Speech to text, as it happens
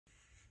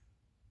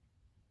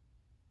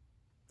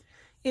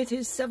It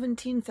is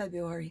 17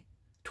 February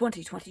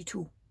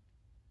 2022.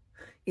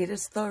 It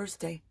is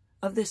Thursday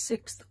of the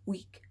 6th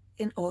week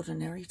in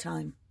Ordinary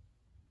Time.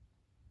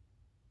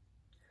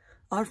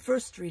 Our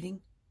first reading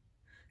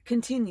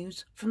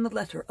continues from the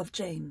letter of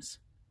James.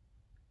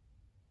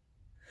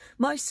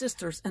 My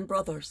sisters and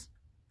brothers,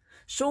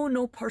 show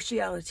no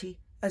partiality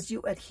as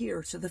you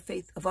adhere to the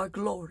faith of our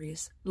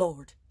glorious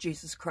Lord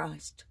Jesus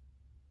Christ.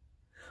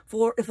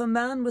 For if a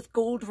man with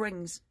gold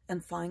rings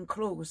and fine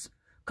clothes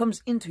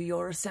comes into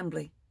your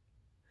assembly,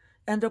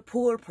 and a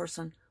poor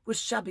person with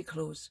shabby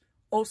clothes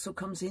also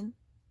comes in,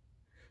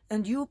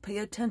 and you pay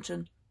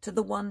attention to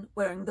the one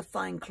wearing the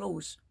fine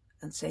clothes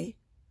and say,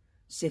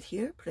 "Sit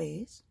here,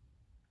 please,"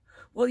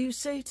 while you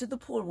say to the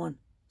poor one,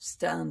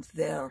 "Stand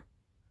there,"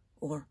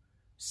 or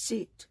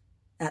 "Sit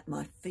at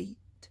my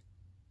feet,"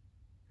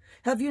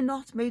 have you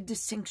not made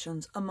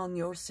distinctions among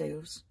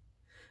yourselves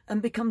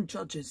and become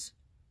judges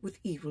with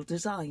evil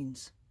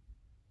designs?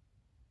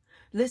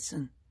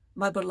 Listen,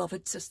 my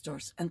beloved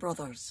sisters and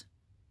brothers.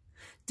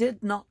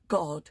 Did not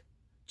God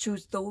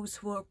choose those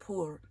who are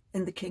poor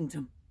in the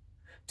kingdom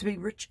to be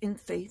rich in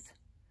faith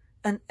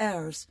and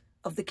heirs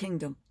of the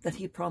kingdom that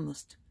he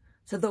promised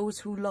to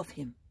those who love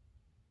him?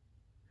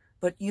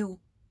 But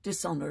you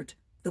dishonored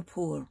the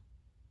poor.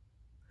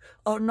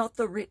 Are not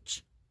the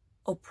rich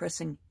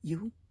oppressing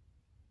you?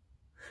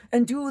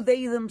 And do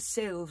they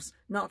themselves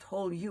not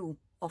haul you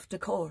off to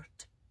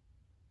court?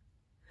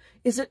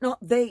 Is it not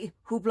they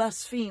who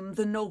blaspheme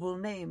the noble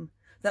name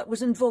that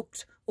was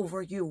invoked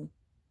over you?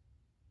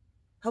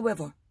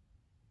 However,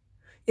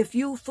 if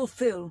you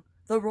fulfill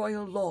the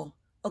royal law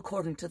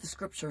according to the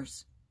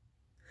Scriptures,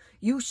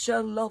 you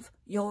shall love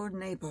your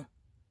neighbour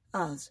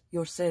as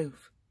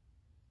yourself.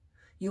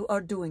 You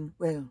are doing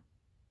well.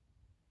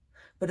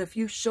 But if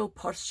you show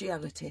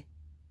partiality,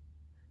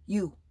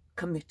 you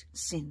commit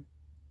sin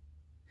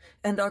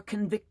and are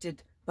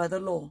convicted by the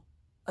law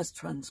as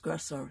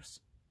transgressors.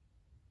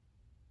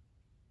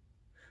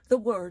 The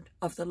word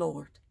of the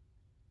Lord.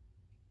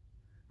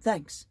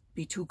 Thanks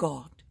be to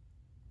God.